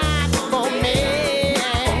not for me.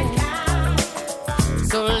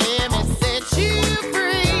 So let me set you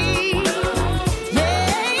free.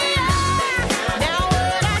 Yeah. Now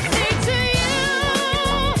what I say to you,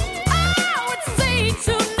 I would say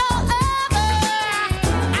to no other.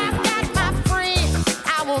 I've got my friend, I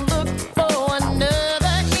won't look for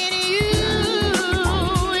another in you.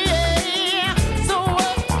 Yeah. So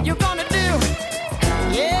what you gonna do?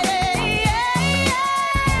 Yeah, yeah,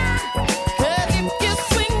 yeah. 'Cause if you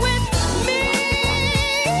swing with me,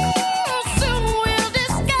 soon we'll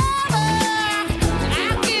discover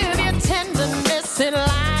I'll give you tenderness and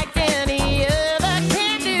like any other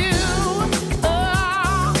can do.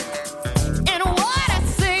 Oh, and what I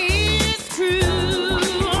say is true.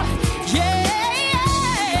 Yeah,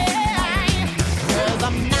 'cause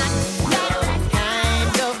I'm not that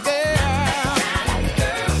kind of girl.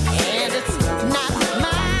 And it's not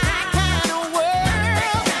my kind of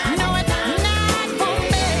world. No, it's not for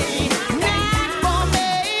me. Not for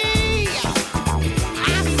me. I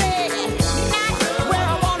said, not where I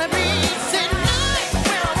wanna be. Said not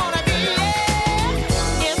where I wanna be.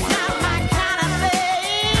 Yeah. It's not my kind of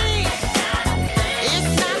thing.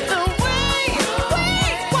 It's not the way we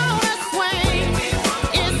wanna swing.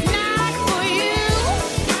 It's not for you.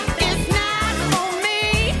 It's not for me.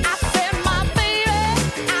 I said, my baby,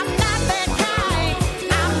 I'm not that kind.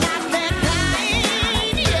 I'm not that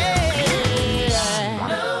kind.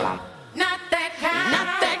 Yeah. No, not that kind. Not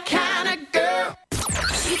that kind of girl.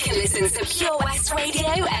 You can listen to Pure West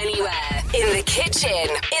Radio anywhere. In the kitchen,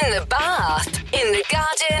 in the bath, in the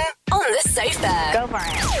garden, on the sofa. Go for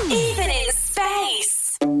it. Even in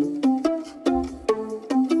space.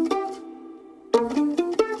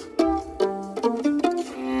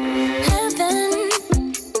 Heaven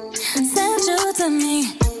sent you to me.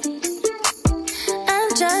 I'm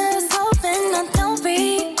just hoping I don't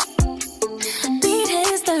repeat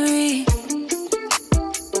history.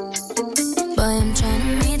 Boy, I'm trying to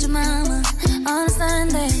meet your mama on a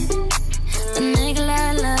Sunday. The nigga I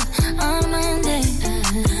love on a Monday.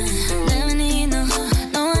 Never need no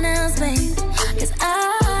one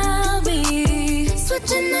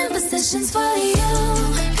Switching up positions for you.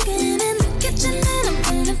 Getting in the kitchen and I'm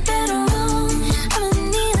in the bedroom. I don't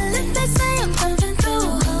need a lift, they say I'm pumping through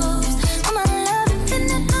holes. All my love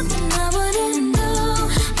infinite, nothing I wouldn't do,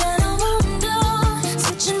 that I won't do.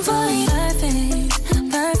 Switching for you.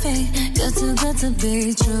 Perfect, good to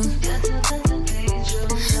be true.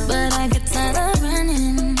 But I get tired of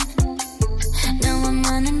running. Now I'm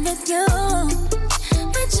running with you.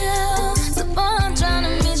 So boy, I'm trying to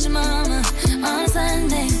meet your mama on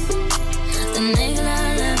Sunday. The nigga I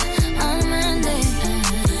love on Monday.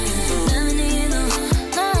 Never need no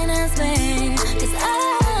finance, babe. 'Cause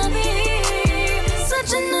I'll be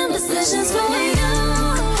switching up positions for you.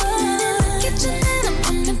 Kitchen and I'm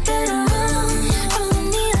in the bedroom. I don't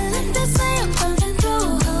need a lift, they say I'm pumping through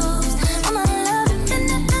holes. All my love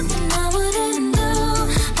infinite, nothing I wouldn't do,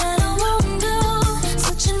 that I won't do.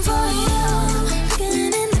 Switching for you.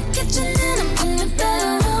 Getting in the kitchen and I'm in the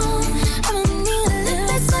bedroom. I don't need a lift,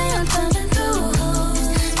 they say I'm pumping through holes.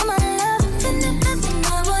 All my love infinite, nothing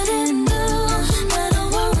I wouldn't do, that I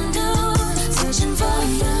won't do. Switching for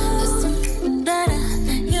you. There's something that I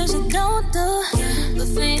usually don't do, but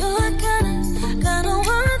for you I kinda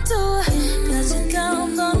want to. 'Cause you're down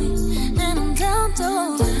for me and I'm down to.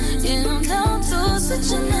 Yeah, I'm down to.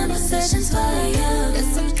 Switching up positions for you.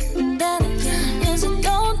 There's something that I usually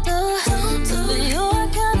don't do, but for you I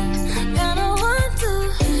kinda want to.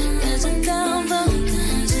 'Cause you're down for me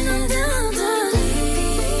and I'm down to.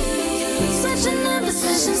 Switching up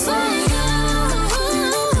positions for you.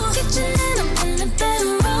 Kitchen and I'm in the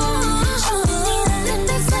bedroom. I don't need a lift,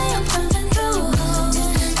 they say I'm pumping through holes.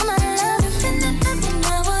 All my love infinite, nothing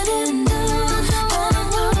I wouldn't do, that I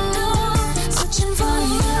won't do. Switching for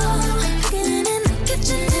you. Getting in the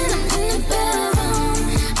kitchen and I'm in the bedroom.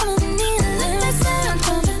 I don't need a lift, they say I'm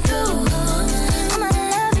pumping through holes. All my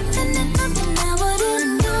love infinite, nothing I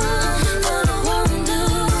wouldn't do, that I won't do.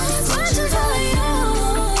 Switching for you.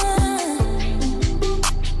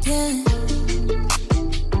 Yeah.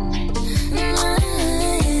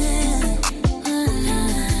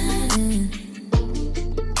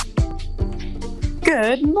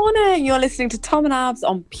 Good morning. You're listening to Tom and Abz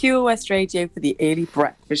on Pure West Radio for the Early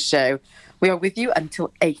Breakfast Show. We are with you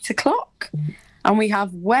until 8 o'clock. And we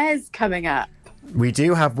have Wes coming up. We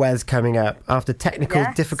do have Wes coming up. After technical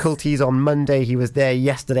Yes. difficulties on Monday, he was there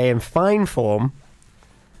yesterday in fine form.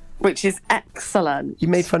 Which is excellent. You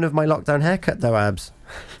made fun of my lockdown haircut, though, Abz.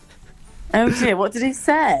 Oh dear, what did he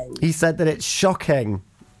say? He said that it's shocking.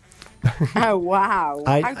 Oh wow,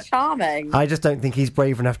 how charming. I just don't think he's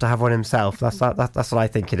brave enough to have one himself. That's what I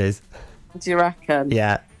think it is. Do you reckon?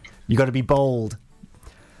 Yeah. You got to be bold.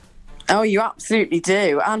 Oh, you absolutely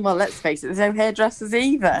do. And well, let's face it, there's no hairdressers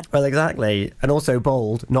either. Well, exactly. And also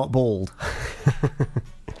bold, not bald.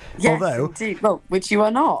 Yes, Although, indeed. Well, which you are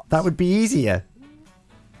not. that would be easier.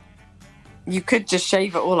 You could just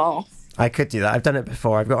shave it all off. I could do that. I've done it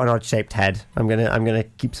before. I've got an odd-shaped head. I'm gonna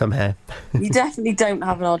keep some hair. You definitely don't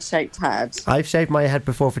have an odd-shaped head. I've shaved my head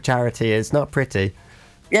before for charity. It's not pretty.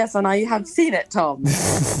 Yes, and I have seen it, Tom.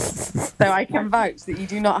 So I can vouch that you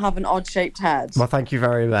do not have an odd-shaped head. Well, thank you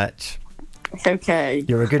very much. It's okay.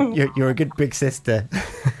 You're a good you're a good big sister.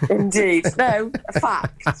 Indeed. No,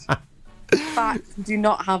 fact. Fact, do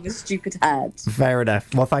not have a stupid head. Fair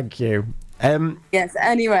enough. Well, thank you. Yes,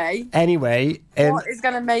 anyway. What is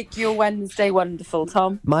going to make your Wednesday wonderful,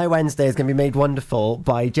 Tom? My Wednesday is going to be made wonderful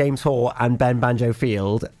by James Hoare and Ben Banjo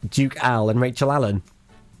Field, Duke Al and Rachel Allen.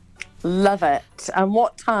 Love it. And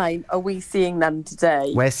what time are we seeing them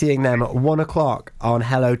today? We're seeing them at 1 o'clock on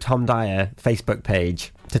Hello Tom Dyer Facebook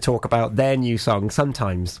page to talk about their new song,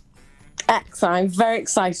 Sometimes. Excellent. I'm very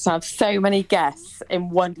excited to have so many guests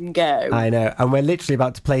in one go. I know, and we're literally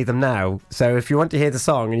about to play them now. So if you want to hear the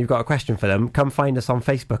song and you've got a question for them, come find us on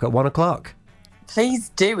Facebook at 1 o'clock. Please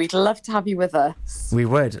do. We'd love to have you with us. We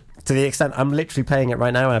would. To the extent I'm literally playing it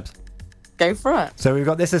right now, Abz. Go for it. So we've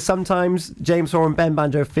got This Is Sometimes, James Hoare and Ben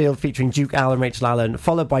Banjo Field featuring Duke Al and Rachel Allen,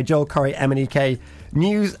 followed by Joel Corey, M&EK,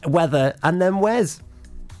 news, weather, and then Wes.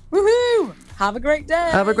 Woohoo! Have a great day.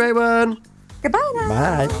 Have a great one. Goodbye now.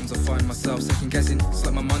 Bye. Sometimes I find myself second guessing. It's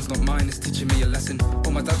like my mind's not mine, it's teaching me a lesson.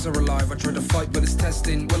 All my doubts are alive, I try to fight, but it's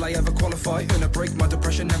testing. Will I ever qualify? Earn a break, my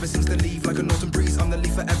depression never seems to leave. Like an autumn breeze, I'm the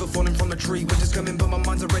leaf forever falling from the tree. Winter's coming, but my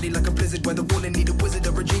mind's already like a blizzard, where the warning need a wizard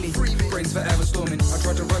or a genie. Brains forever storming. I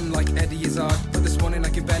try to run like Eddie Izzard, but this morning I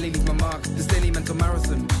can barely leave my mark. This daily mental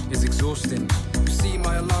marathon is exhausting. You see,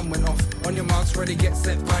 my alarm went off. On your marks, ready, get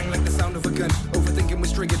set, bang, like the sound of a gun. Overthinking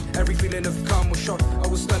was triggered, every feeling of calm was shot. I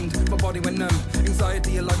was stunned, my body went numb.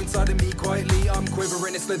 Anxiety alive inside of me, quietly I'm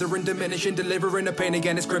quivering, it's slithering, diminishing, delivering the pain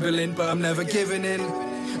again, it's crippling, but I'm never giving in.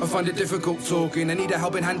 I find it difficult talking. I need a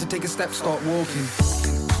helping hand to take a step, start walking.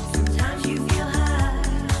 Sometimes you feel high,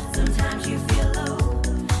 sometimes you feel low,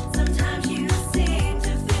 sometimes you seem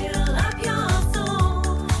to fill up your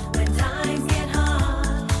soul. When times get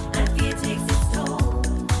hard and fear takes its toll,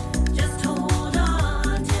 just hold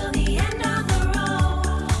on till the end of the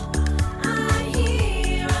road. I'm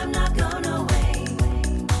here, I'm not going away.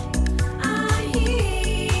 I'm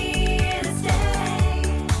here to stay.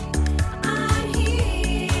 I'm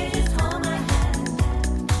here, just hold my hand,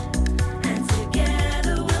 and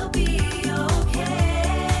together we'll be okay.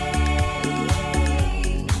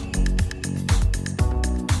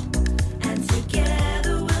 And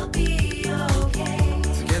together we'll be okay.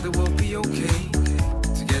 Together we'll be okay.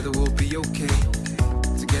 Together we'll be okay.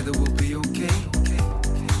 Together we'll be okay.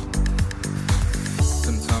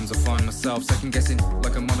 Sometimes I find myself second guessing,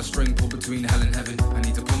 like I'm on a string pulled between hell and heaven. I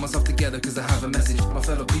need to pull myself together cause I have a message. My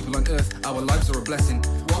fellow people on earth, our lives are a blessing.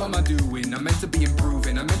 What am I doing? I'm meant to be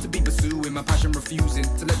improving. I'm meant to be pursuing my passion, refusing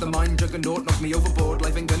to let the mind juggernaut knock me overboard.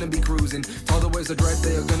 Life ain't gonna be cruising. All the ways of dread,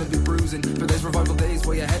 they are gonna be bruising. But there's revival days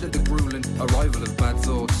way ahead of the grueling arrival of bad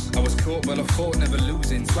thoughts. I was caught, but I fought, never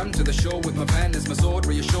losing. Swam to the shore with my pen as my sword,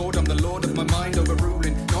 reassured I'm the lord of my mind,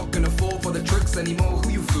 overruling. Not gonna fall for the tricks anymore. Who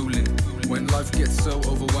you fooling? When life gets so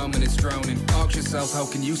overwhelming, it's drowning. Ask yourself, how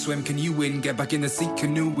can you swim? Can you win? Get back in the seat,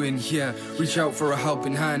 canoeing. Yeah, reach out for a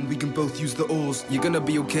helping hand. We can both use the oars. You're gonna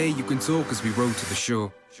be okay. You can talk as we row to the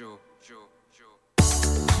shore.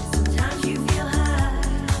 Sometimes you feel high,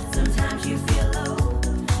 sometimes you feel low,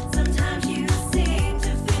 sometimes you seem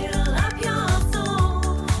to fill up your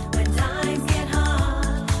soul. When times get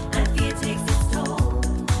hard and fear takes its toll,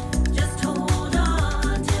 just hold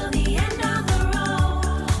on till the end of the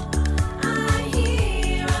road. I'm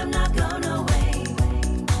here, I'm not going away.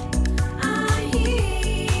 I'm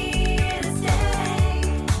here to stay.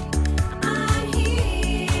 I'm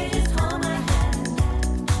here, just hold my hand,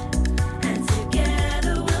 and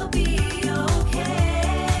together we'll be okay.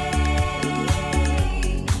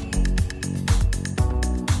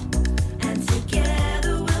 And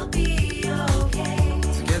together we'll be okay.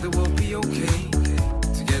 Together we'll be okay.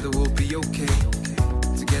 Together we'll be okay.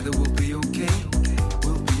 Together we'll be okay.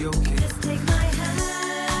 We'll be okay. Just take my hand.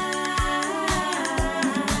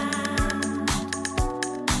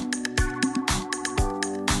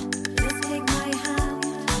 Just take my hand.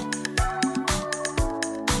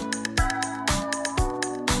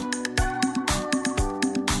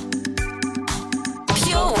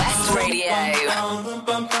 Pure West Radio.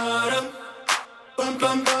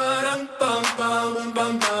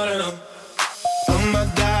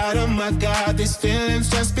 Oh my God, these feelings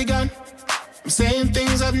just begun. I'm saying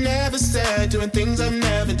things I've never said, doing things I've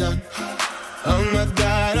never done. Oh my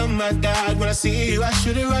God, when I see you I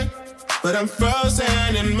should it right. But I'm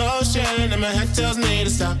frozen in motion and my head tells me to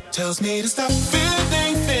stop. Tells me to stop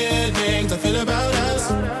feeling feelings I feel about us.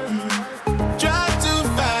 Try to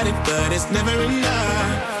fight it but it's never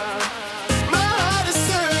enough. My heart is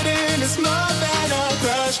hurting, it's more than a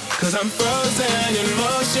crush. Cause I'm frozen in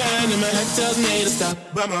motion and my head tells me to stop.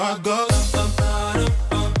 But my heart goes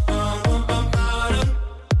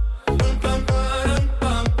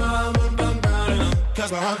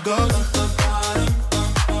cause my heart goes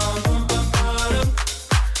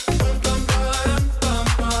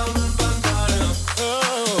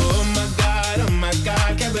oh my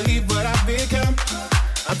God, can't believe what I've become.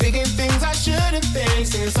 I'm thinking things I shouldn't think,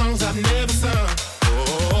 singing songs I've never sung.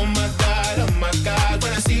 Oh my God,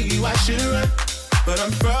 when I see you I should run. But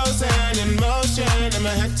I'm frozen in motion and my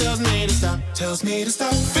head tells me to stop. Tells me to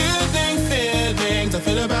stop feeling feelings I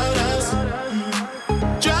feel about us.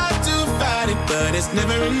 Try to fight it but it's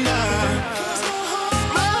never enough.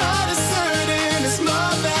 My heart is hurting, it's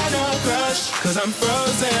more than a crush. Cause I'm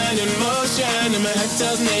frozen in motion and my head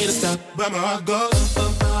tells me to stop. But my heart goes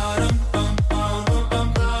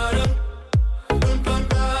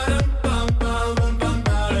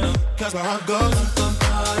cause my heart goes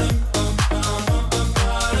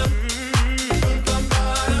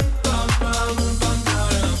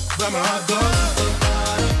but my heart goes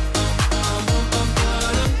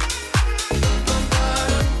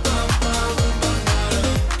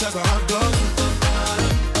cause my heart goes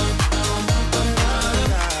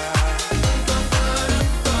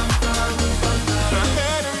my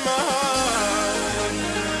head and my heart,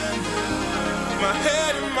 my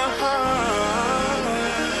head and my heart,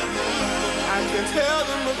 I can tell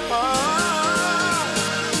them apart.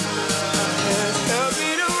 My hands tell me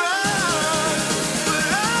to run, but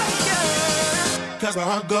I can't, cause my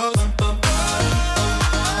heart goes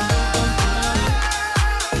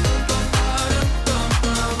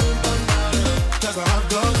cause my heart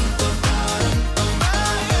goes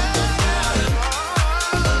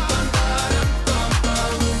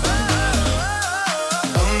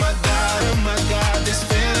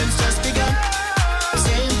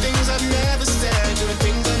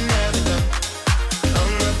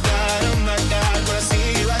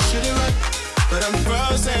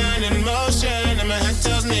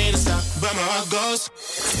goes.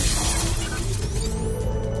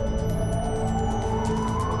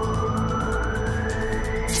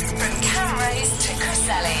 From Camrose to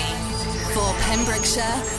Cresselly. For Pembrokeshire,